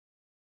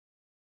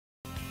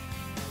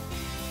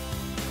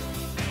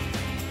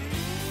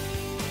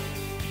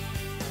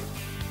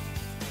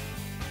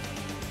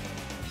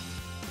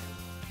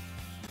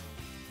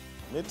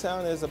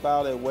Midtown is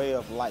about a way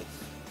of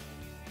life.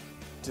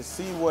 To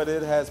see what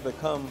it has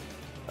become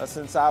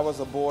since I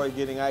was a boy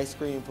getting ice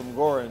cream from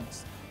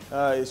Gorin's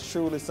is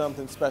truly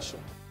something special.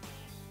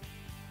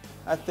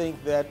 I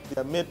think that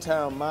the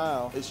Midtown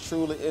Mile is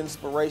truly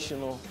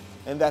inspirational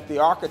and that the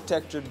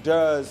architecture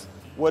does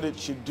what it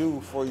should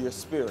do for your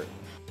spirit.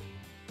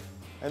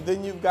 And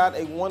then you've got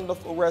a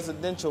wonderful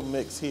residential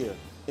mix here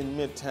in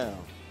Midtown.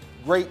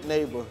 Great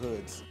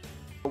neighborhoods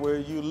where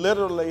you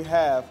literally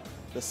have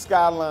the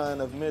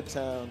skyline of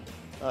Midtown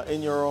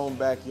in your own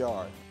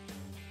backyard.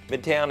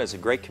 Midtown is a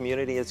great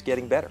community. It's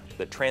getting better.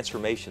 The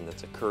transformation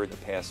that's occurred in the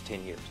past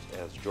 10 years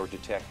as Georgia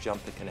Tech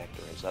jumped the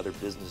connector, as other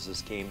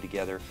businesses came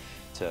together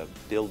to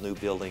build new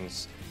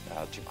buildings,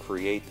 to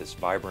create this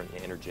vibrant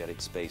and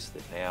energetic space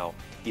that now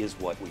is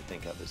what we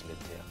think of as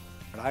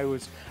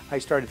Midtown. I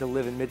started to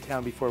live in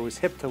Midtown before it was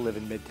hip to live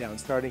in Midtown,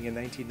 starting in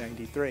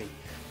 1993.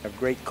 A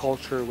great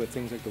culture with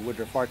things like the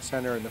Woodruff Arts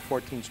Center and the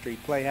 14th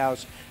Street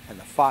Playhouse and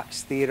the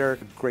Fox Theater,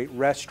 great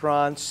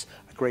restaurants,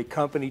 a great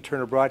company,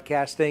 Turner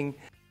Broadcasting.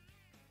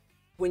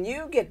 When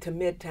you get to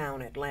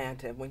Midtown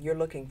Atlanta, when you're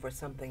looking for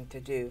something to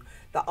do,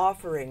 the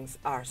offerings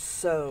are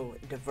so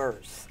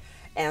diverse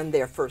and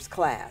they're first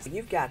class.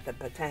 You've got the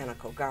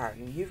Botanical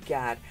Garden, you've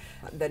got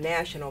the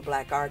National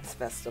Black Arts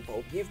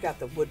Festival, you've got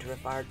the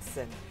Woodruff Arts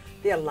Center,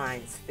 the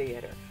Alliance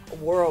Theater, a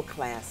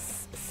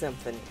world-class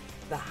symphony,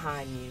 the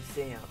High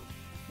Museum,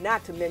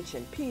 not to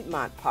mention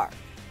Piedmont Park,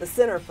 the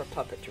Center for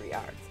Puppetry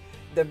Arts,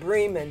 the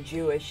Bremen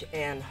Jewish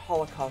and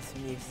Holocaust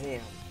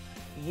Museum.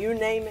 You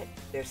name it,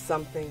 there's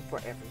something for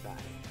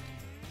everybody.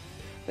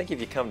 I think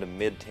if you come to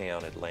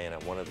Midtown Atlanta,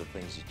 one of the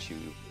things that you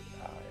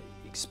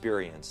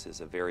experience is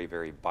a very,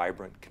 very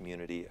vibrant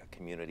community, a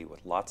community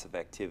with lots of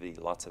activity,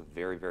 lots of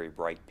very, very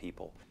bright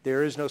people.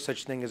 There is no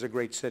such thing as a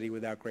great city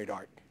without great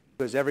art.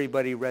 Because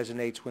everybody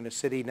resonates when a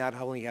city not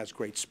only has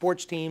great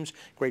sports teams,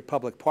 great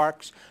public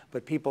parks,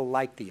 but people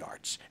like the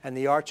arts. And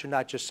the arts are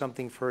not just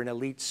something for an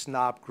elite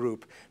snob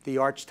group. The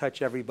arts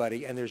touch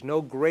everybody, and there's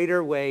no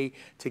greater way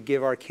to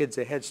give our kids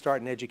a head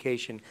start in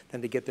education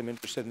than to get them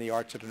interested in the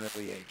arts at an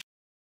early age.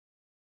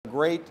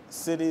 Great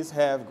cities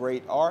have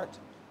great art,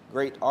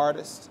 great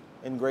artists,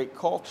 and great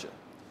culture.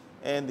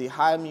 And the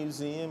High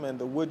Museum and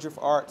the Woodruff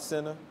Arts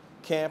Center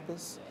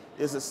campus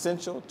is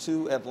essential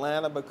to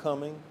Atlanta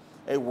becoming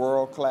a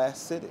world-class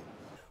city.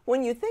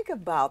 When you think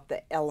about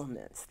the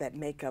elements that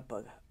make up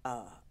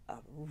a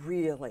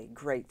really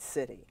great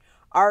city,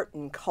 art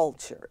and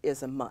culture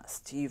is a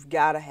must. You've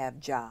got to have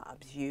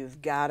jobs,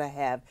 you've got to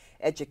have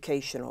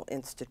educational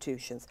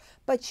institutions,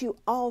 but you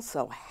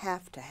also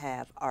have to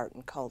have art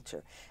and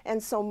culture.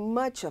 And so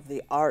much of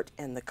the art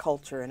and the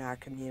culture in our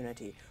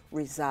community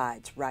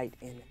resides right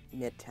in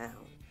Midtown.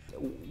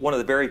 One of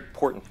the very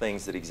important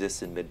things that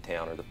exists in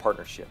Midtown are the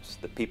partnerships.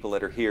 The people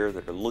that are here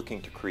that are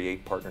looking to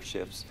create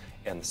partnerships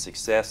and the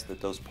success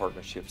that those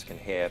partnerships can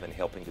have in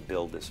helping to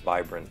build this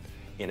vibrant,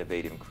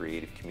 innovative, and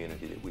creative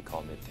community that we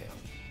call Midtown.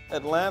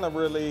 Atlanta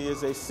really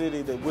is a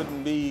city that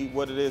wouldn't be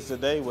what it is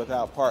today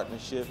without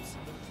partnerships.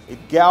 It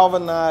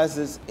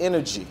galvanizes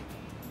energy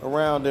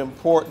around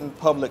important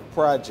public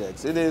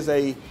projects. It is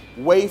a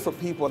way for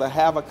people to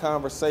have a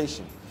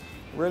conversation,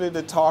 really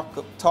to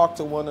talk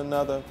to one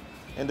another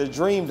and to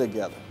dream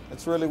together.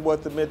 That's really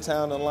what the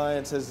Midtown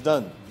Alliance has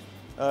done.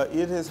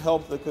 It has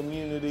helped the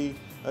community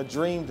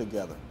dream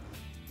together.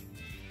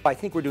 I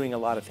think we're doing a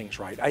lot of things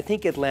right. I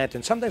think Atlanta,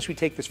 and sometimes we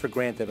take this for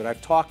granted, but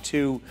I've talked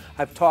to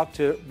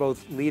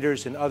both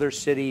leaders in other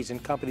cities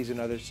and companies in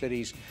other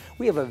cities.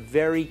 We have a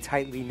very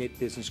tightly knit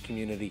business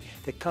community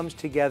that comes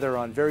together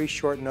on very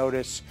short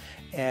notice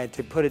and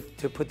to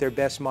put their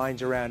best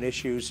minds around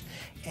issues,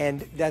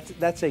 and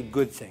that's a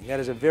good thing.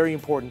 That is a very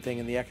important thing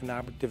in the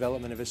economic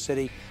development of a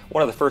city.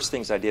 One of the first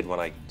things I did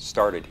when I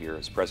started here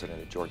as president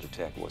of Georgia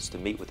Tech was to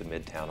meet with the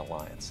Midtown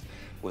Alliance.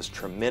 Was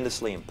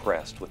tremendously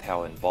impressed with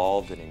how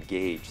involved and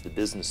engaged the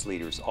business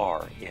leaders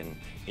are in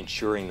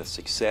ensuring the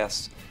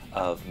success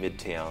of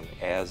Midtown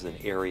as an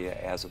area,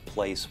 as a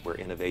place where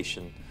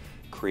innovation,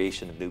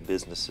 creation of new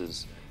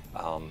businesses,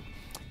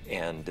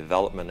 and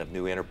development of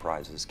new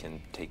enterprises can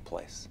take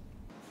place.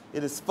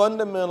 It is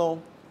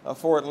fundamental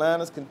for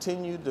Atlanta's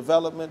continued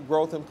development,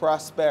 growth, and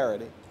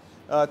prosperity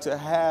to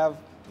have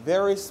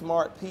very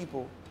smart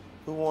people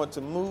who want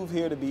to move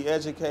here to be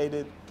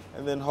educated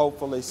and then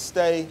hopefully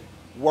stay,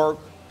 work,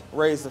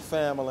 raise a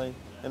family,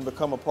 and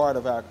become a part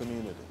of our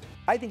community.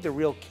 I think the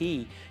real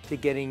key to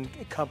getting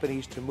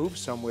companies to move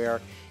somewhere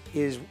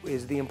is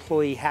the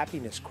employee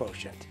happiness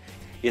quotient.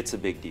 It's a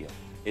big deal.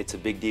 It's a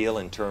big deal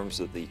in terms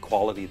of the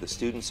quality of the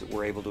students that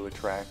we're able to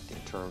attract, in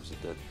terms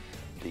of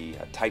the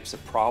types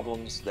of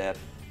problems that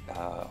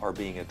are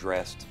being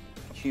addressed,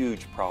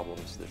 huge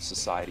problems that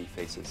society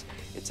faces.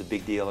 It's a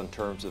big deal in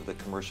terms of the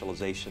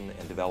commercialization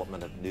and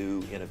development of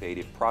new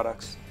innovative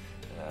products,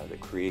 the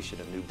creation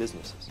of new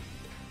businesses.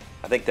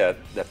 I think that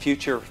the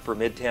future for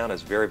Midtown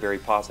is very, very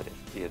positive.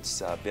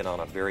 It's been on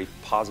a very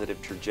positive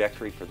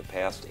trajectory for the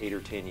past 8 or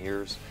 10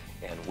 years,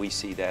 and we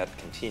see that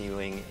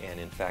continuing and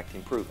in fact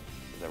improving.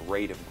 The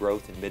rate of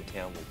growth in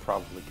Midtown will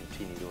probably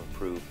continue to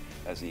improve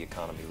as the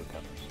economy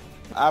recovers.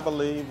 I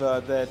believe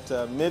that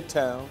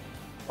Midtown,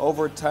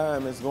 over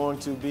time, is going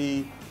to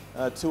be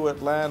to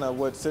Atlanta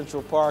what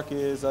Central Park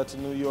is to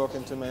New York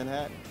and to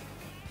Manhattan.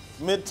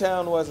 If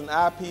Midtown was an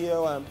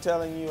IPO, I'm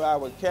telling you, I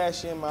would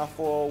cash in my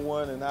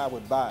 401 and I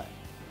would buy it.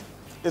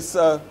 It's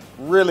a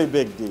really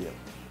big deal.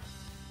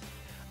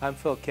 I'm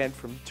Phil Kent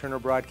from Turner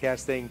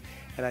Broadcasting,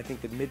 and I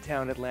think that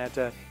Midtown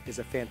Atlanta is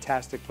a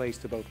fantastic place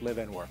to both live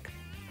and work.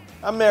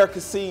 I'm Mayor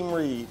Kasim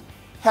Reed.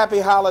 Happy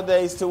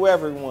holidays to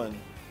everyone,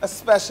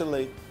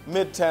 especially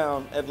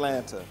Midtown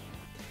Atlanta.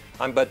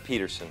 I'm Bud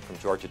Peterson from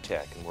Georgia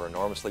Tech, and we're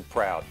enormously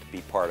proud to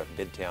be part of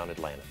Midtown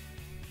Atlanta.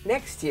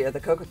 Next year, the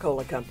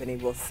Coca-Cola Company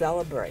will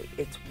celebrate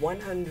its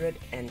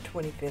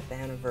 125th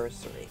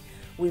anniversary.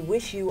 We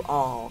wish you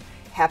all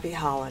happy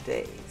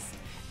holidays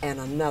and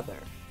another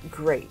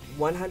great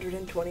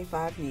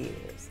 125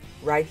 years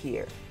right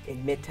here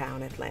in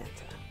Midtown Atlanta.